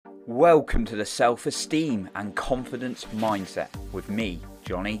Welcome to the Self-Esteem and Confidence Mindset with me,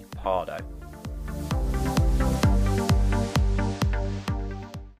 Johnny Pardo.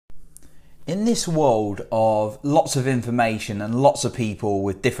 In this world of lots of information and lots of people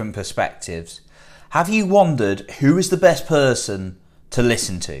with different perspectives, have you wondered who is the best person to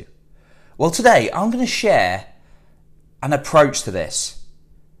listen to? Well, today I'm going to share an approach to this.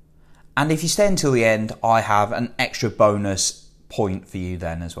 And if you stay until the end, I have an extra bonus point for you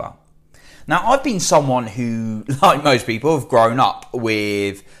then as well. Now, I've been someone who, like most people, have grown up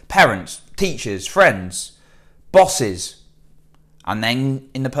with parents, teachers, friends, bosses, and then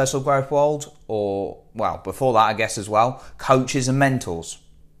in the personal growth world, or, well, before that, I guess as well, coaches and mentors.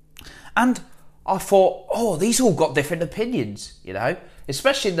 And I thought, these all got different opinions,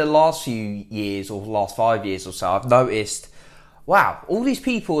 especially in the last few years or last 5 years or so. I've noticed, wow, all these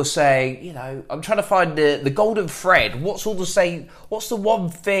people are saying, I'm trying to find the golden thread. What's all the same? What's the one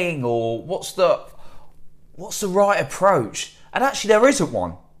thing, or what's the right approach? And actually, there isn't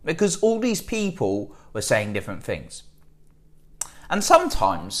one, because all these people were saying different things. And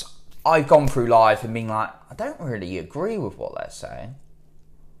sometimes I've gone through life and been like, I don't really agree with what they're saying.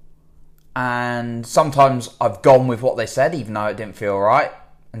 And sometimes I've gone with what they said, even though it didn't feel right.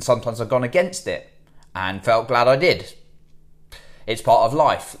 And sometimes I've gone against it and felt glad I did. It's part of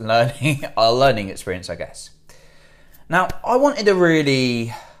life, a learning experience, I guess. Now, I wanted to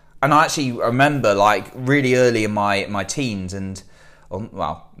really, and I actually remember really early in my teens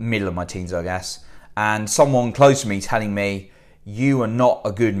middle of my teens, I guess, and someone close to me telling me, you are not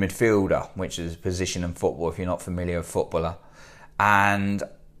a good midfielder, which is a position in football if you're not familiar with footballer. And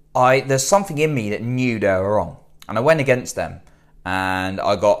there's something in me that knew they were wrong. And I went against them, and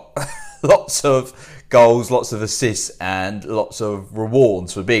I got lots of goals, lots of assists, and lots of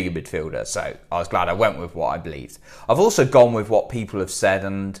rewards for being a midfielder. So I was glad I went with what I believed. I've also gone with what people have said,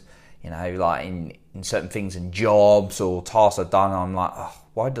 and like in certain things in jobs or tasks I've done, I'm like,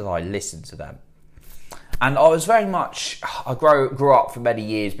 why did I listen to them? And I was very much, I grew up for many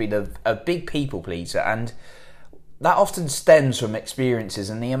years being a big people pleaser, and that often stems from experiences,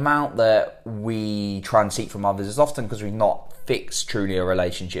 and the amount that we try and seek from others is often because we've not fixed truly a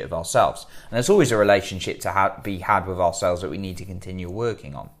relationship with ourselves. And there's always a relationship to be had with ourselves that we need to continue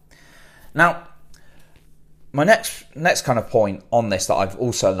working on. Now, my next kind of point on this that I've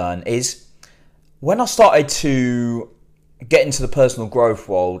also learned is when I started to get into the personal growth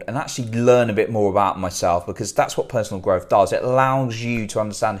world and actually learn a bit more about myself, because that's what personal growth does. It allows you to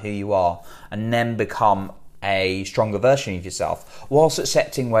understand who you are and then become a stronger version of yourself whilst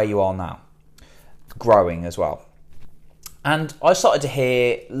accepting where you are now, growing as well. And I started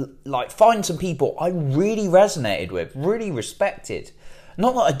to find some people I really resonated with, really respected.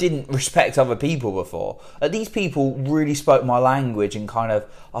 Not that I didn't respect other people before. These people really spoke my language, and I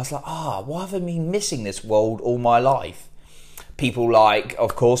was like, why have I been missing this world all my life? People like,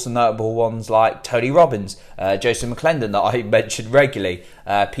 of course, the notable ones like Tony Robbins, Joseph McClendon that I mentioned regularly,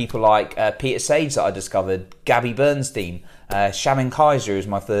 people like Peter Sage that I discovered, Gabby Bernstein, Shannon Kaiser is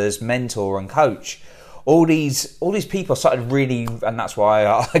my first mentor and coach. All these people started really, and that's why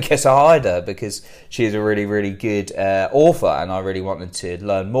I guess I hired her, because she's a really, really good author, and I really wanted to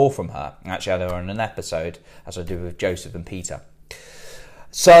learn more from her. Actually, I had her on an episode, as I do with Joseph and Peter.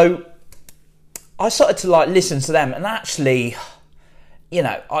 So I started to listen to them, and actually,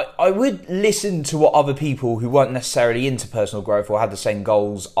 I would listen to what other people who weren't necessarily into personal growth or had the same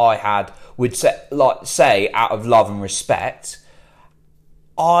goals I had would say out of love and respect.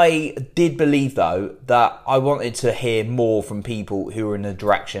 I did believe, though, that I wanted to hear more from people who were in the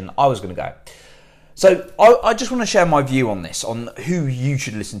direction I was going to go. So I just want to share my view on this, on who you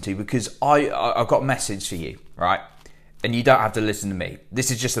should listen to, because I've got a message for you, right? And you don't have to listen to me. This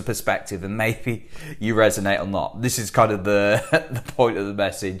is just a perspective, and maybe you resonate or not. This is kind of the point of the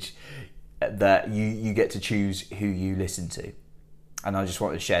message, that you get to choose who you listen to. And I just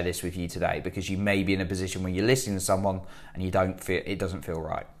wanted to share this with you today, because you may be in a position where you're listening to someone and it doesn't feel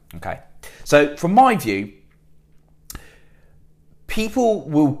right. Okay. So from my view,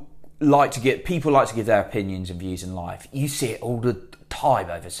 people like to give their opinions and views in life. You see it all the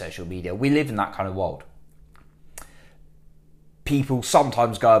time over social media. We live in that kind of world. People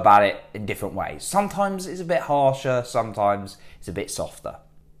sometimes go about it in different ways. Sometimes it's a bit harsher, sometimes it's a bit softer.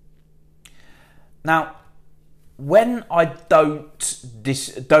 Now, when I don't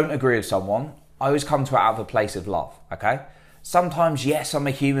agree with someone, I always come to it out of a place of love, okay? Sometimes, yes, I'm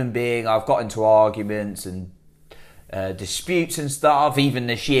a human being. I've got into arguments and disputes and stuff. Even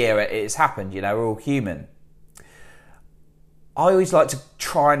this year, it's happened, we're all human. I always like to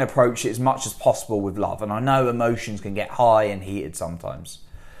try and approach it as much as possible with love. And I know emotions can get high and heated sometimes.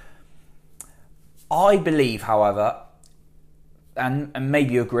 I believe, however, and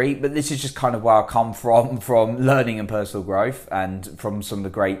maybe you agree, but this is just kind of where I come from learning and personal growth, and from some of the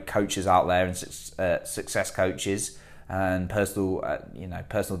great coaches out there, and success coaches and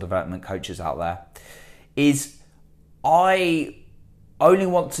personal development coaches out there, is I only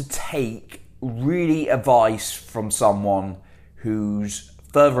want to take really advice from someone who's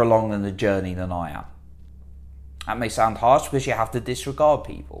further along in the journey than I am. That may sound harsh because you have to disregard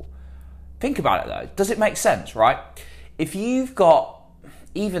people. Think about it though. Does it make sense, right? If you've got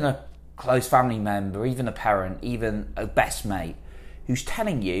even a close family member, even a parent, even a best mate who's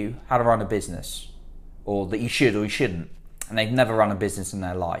telling you how to run a business, or that you should or you shouldn't, and they've never run a business in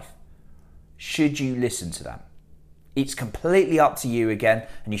their life, should you listen to them? It's completely up to you again,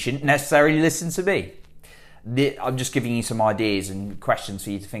 and you shouldn't necessarily listen to me. I'm just giving you some ideas and questions for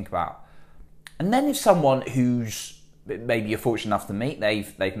you to think about. And then if someone who's maybe you're fortunate enough to meet,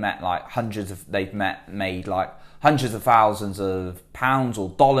 they've made like hundreds of thousands of pounds or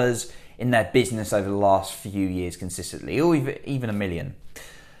dollars in their business over the last few years consistently, or even $1 million,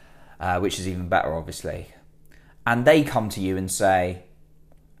 which is even better, obviously. And they come to you and say,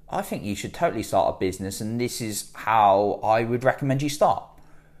 I think you should totally start a business, and this is how I would recommend you start.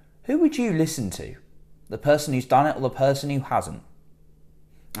 Who would you listen to? The person who's done it or the person who hasn't?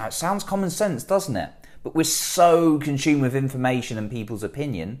 Now, it sounds common sense, doesn't it? But we're so consumed with information and people's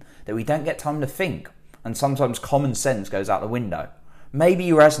opinion that we don't get time to think. And sometimes common sense goes out the window. Maybe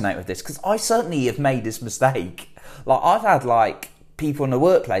you resonate with this, because I certainly have made this mistake. Like, I've had people in the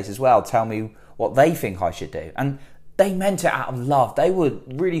workplace as well tell me what they think I should do. And they meant it out of love. They were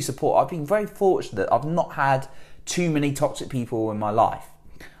really supportive. I've been very fortunate. I've not had too many toxic people in my life.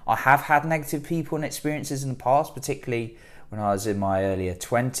 I have had negative people and experiences in the past, particularly when I was in my earlier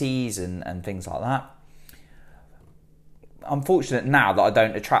 20s and things like that. I'm fortunate now that I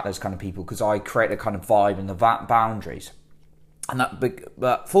don't attract those kind of people, because I create a kind of vibe and the boundaries.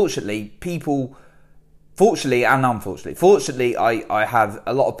 But fortunately, and unfortunately. Fortunately, I have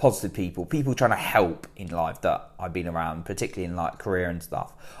a lot of positive people trying to help in life that I've been around, particularly in like career and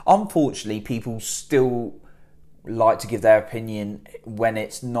stuff. Unfortunately, people still like to give their opinion when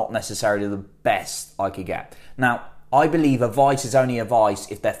it's not necessarily the best I could get. Now, I believe advice is only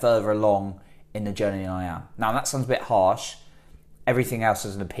advice if they're further along in the journey than I am. Now, that sounds a bit harsh. Everything else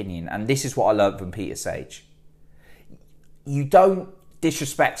is an opinion. And this is what I learned from Peter Sage. You don't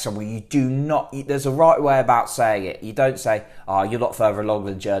disrespect someone. You do not. There's a right way about saying it. You don't say, you're not further along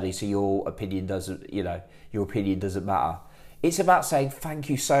the journey, so your opinion doesn't matter. It's about saying, thank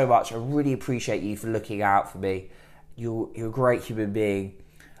you so much. I really appreciate you for looking out for me. You're a great human being.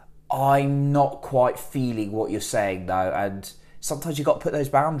 I'm not quite feeling what you're saying though. And sometimes you've got to put those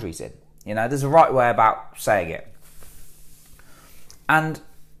boundaries in. There's a right way about saying it. And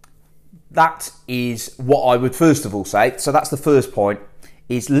that is what I would first of all say. So that's the first point,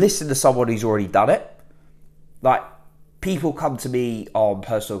 is listen to someone who's already done it. Like, people come to me on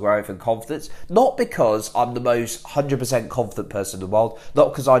personal growth and confidence, not because I'm the most 100% confident person in the world,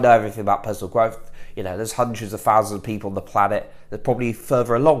 not because I know everything about personal growth. There's hundreds of thousands of people on the planet that are probably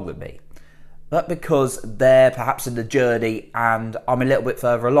further along than me. But because they're perhaps in the journey and I'm a little bit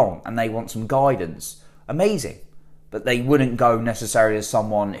further along and they want some guidance. Amazing. But they wouldn't go necessarily as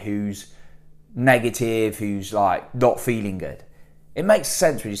someone who's negative, who's like not feeling good. It makes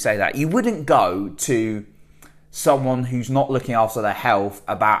sense when you say that. You wouldn't go to someone who's not looking after their health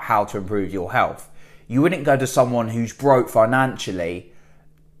about how to improve your health. You wouldn't go to someone who's broke financially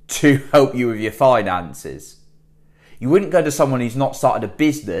to help you with your finances. You wouldn't go to someone who's not started a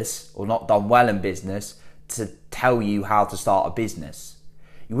business or not done well in business to tell you how to start a business.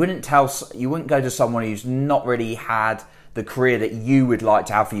 You wouldn't go to someone who's not really had the career that you would like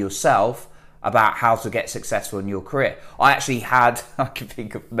to have for yourself about how to get successful in your career. I can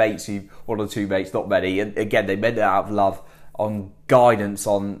think of one or two mates, not many, and again, they meant it out of love, on guidance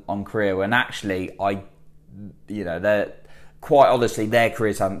on career, when actually they're quite honestly, their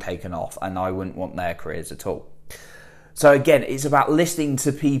careers haven't taken off, and I wouldn't want their careers at all. So again, it's about listening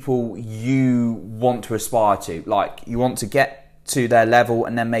to people you want to aspire to, like you want to get to their level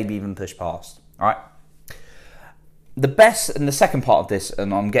and then maybe even push past. All right. The best, and the second part of this,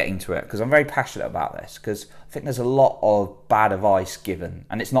 and I'm getting to it because I'm very passionate about this, because I think there's a lot of bad advice given,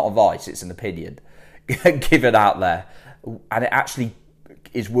 and it's not advice, it's an opinion given out there, and it actually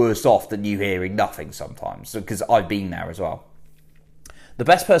is worse off than you hearing nothing sometimes, because I've been there as well. The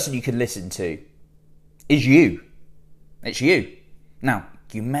best person you can listen to is you. It's you. Now,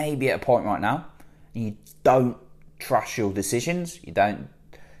 you may be at a point right now, and you don't trust your decisions, you don't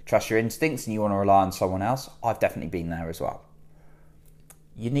trust your instincts, and you want to rely on someone else. I've definitely been there as well.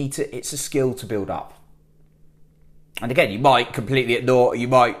 it's a skill to build up. And again, you might completely ignore, you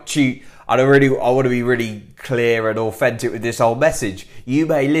might cheat. I want to be really clear and authentic with this whole message. You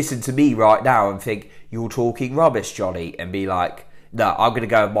may listen to me right now and think, you're talking rubbish, Johnny, and be like, no, I'm going to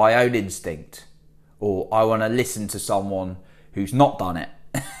go with my own instinct. Or I want to listen to someone who's not done it.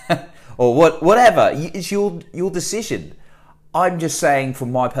 Or whatever. It's your decision. I'm just saying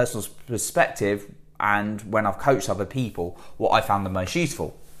from my personal perspective, and when I've coached other people, what I found the most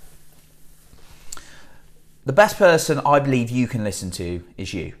useful. The best person I believe you can listen to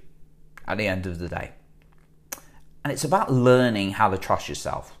is you at the end of the day. And it's about learning how to trust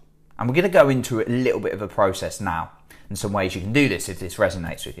yourself. And we're going to go into a little bit of a process now and some ways you can do this if this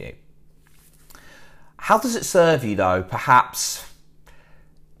resonates with you. How does it serve you though? Perhaps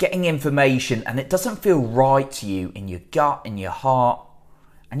getting information and it doesn't feel right to you in your gut, in your heart,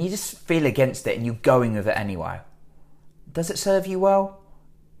 and you just feel against it and you're going with it anyway. Does it serve you well?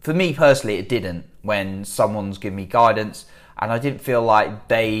 For me personally, it didn't when someone's given me guidance and I didn't feel like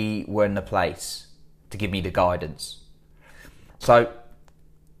they were in the place to give me the guidance. So,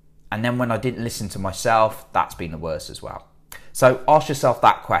 and then when I didn't listen to myself, that's been the worst as well. So ask yourself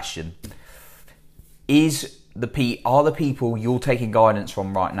that question. Are the people you're taking guidance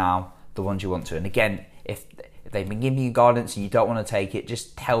from right now the ones you want to? And again, if they've been giving you guidance and you don't want to take it,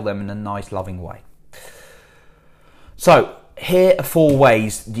 just tell them in a nice, loving way. So, here are 4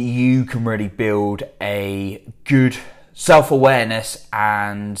 ways that you can really build a good self-awareness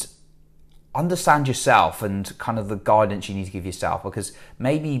and understand yourself and kind of the guidance you need to give yourself, because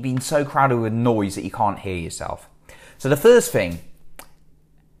maybe you've been so crowded with noise that you can't hear yourself. So the first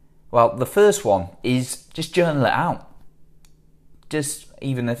one is just journal it out. Just,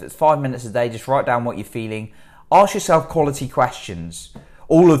 even if it's 5 minutes a day, just write down what you're feeling. Ask yourself quality questions.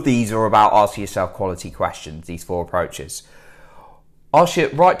 All of these are about asking yourself quality questions, these 4 approaches.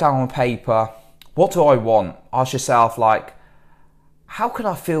 Write down on paper, what do I want? Ask yourself, like, how could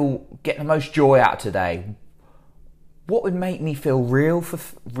I get the most joy out of today? What would make me feel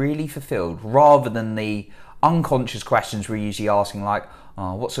really fulfilled, rather than the unconscious questions we're usually asking, like,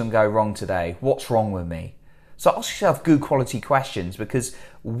 oh, what's going to go wrong today? What's wrong with me? So ask yourself good quality questions, because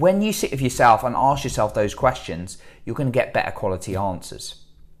when you sit with yourself and ask yourself those questions, you're going to get better quality answers.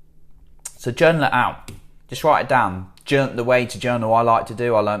 So journal it out. Just write it down. The way to journal I like to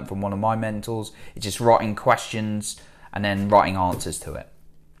do, I learned from one of my mentors, is just writing questions and then writing answers to it.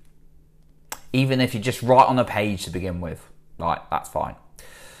 Even if you just write on a page to begin with, right, that's fine.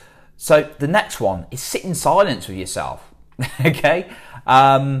 So the next one is sit in silence with yourself. Okay?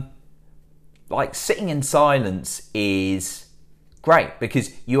 Like, sitting in silence is great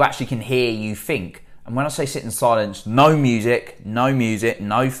because you actually can hear you think. And when I say sit in silence, no music,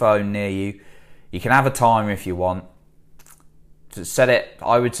 no phone near you. You can have a timer if you want. To set it,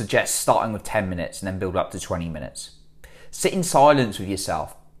 I would suggest starting with 10 minutes and then build up to 20 minutes. Sit in silence with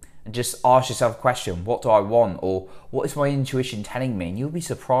yourself and just ask yourself a question. What do I want? Or what is my intuition telling me? And you'll be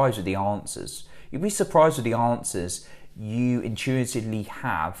surprised with the answers. You'll be surprised with the answers you intuitively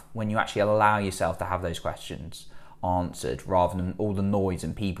have when you actually allow yourself to have those questions answered, rather than all the noise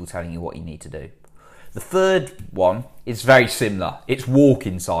and people telling you what you need to do. The third one is very similar. It's walk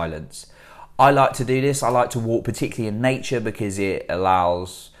in silence. I like to do this. I like to walk particularly in nature because it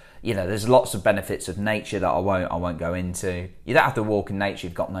allows, there's lots of benefits of nature that I won't go into. You don't have to walk in nature if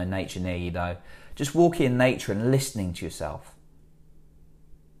you've got no nature near you though. Just walking in nature and listening to yourself,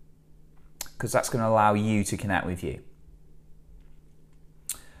 because that's going to allow you to connect with you.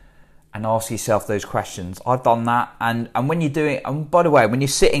 And ask yourself those questions. I've done that, and when you're doing, and by the way, when you're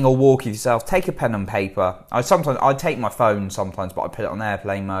sitting or walking yourself, take a pen and paper. I take my phone sometimes, but I put it on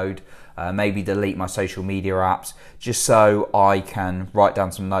airplane mode. Maybe delete my social media apps, just so I can write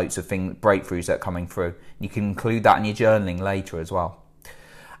down some notes of breakthroughs that are coming through. You can include that in your journaling later as well.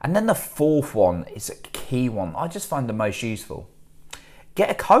 And then the 4th one is a key one. I just find the most useful. Get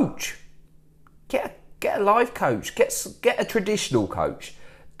a coach. Get a life coach. Get a traditional coach.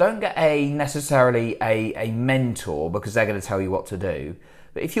 Don't get necessarily a mentor, because they're going to tell you what to do.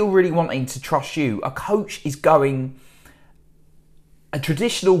 But if you're really wanting to trust you, a coach is a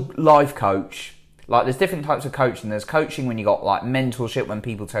traditional life coach. Like, there's different types of coaching. There's coaching when you got like mentorship, when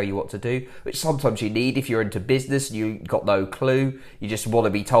people tell you what to do, which sometimes you need if you're into business and you got no clue. You just want to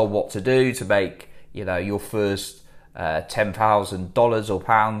be told what to do to make, your first $10,000 or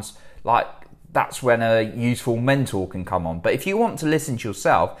pounds. Like, that's when a useful mentor can come on. But if you want to listen to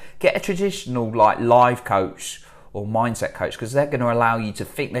yourself, get a traditional like life coach or mindset coach, because they're going to allow you to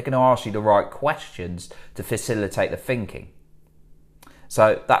think. They're going to ask you the right questions to facilitate the thinking.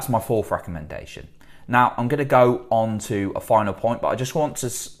 So that's my 4th recommendation. Now, I'm going to go on to a final point, but I just want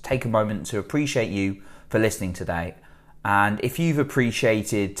to take a moment to appreciate you for listening today. And if you've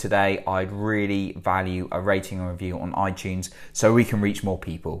appreciated today, I'd really value a rating and review on iTunes so we can reach more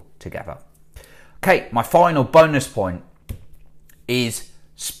people together. Okay, my final bonus point is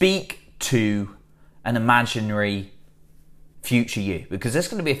speak to an imaginary future you, because there's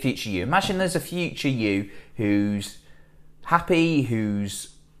going to be a future you. Imagine there's a future you who's happy,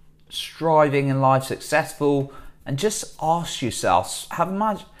 who's striving in life, successful, and just ask yourself, have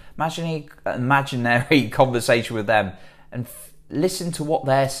an imaginary conversation with them and listen to what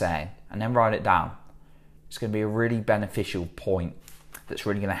they're saying and then write it down. It's going to be a really beneficial point that's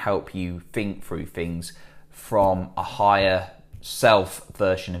really going to help you think through things from a higher self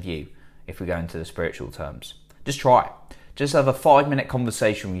version of you, if we go into the spiritual terms. Just try it. Just have a 5-minute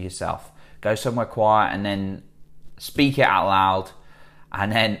conversation with yourself. Go somewhere quiet and then speak it out loud,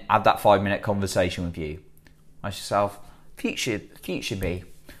 and then have that 5-minute conversation with you. Ask yourself, future me,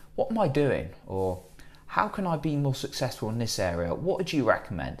 what am I doing? Or how can I be more successful in this area? What would you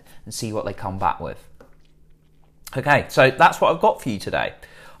recommend? And see what they come back with. Okay, so that's what I've got for you today.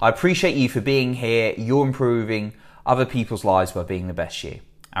 I appreciate you for being here. You're improving other people's lives by being the best you.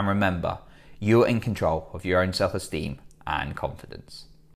 And remember, you're in control of your own self-esteem and confidence.